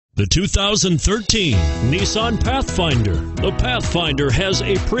The 2013 Nissan Pathfinder. The Pathfinder has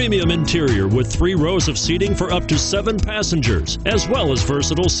a premium interior with 3 rows of seating for up to 7 passengers, as well as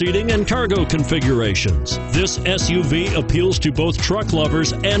versatile seating and cargo configurations. This SUV appeals to both truck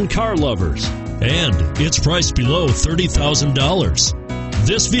lovers and car lovers, and it's priced below $30,000.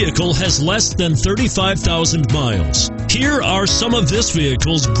 This vehicle has less than 35,000 miles. Here are some of this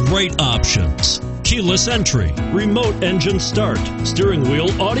vehicle's great options: keyless entry, remote engine start, steering wheel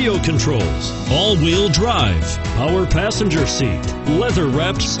audio controls, all-wheel drive, power passenger seat,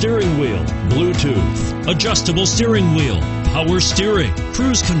 leather-wrapped steering wheel, Bluetooth, adjustable steering wheel, power steering,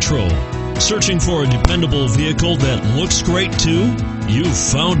 cruise control. Searching for a dependable vehicle that looks great too? You've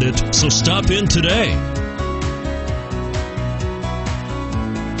found it, so stop in today.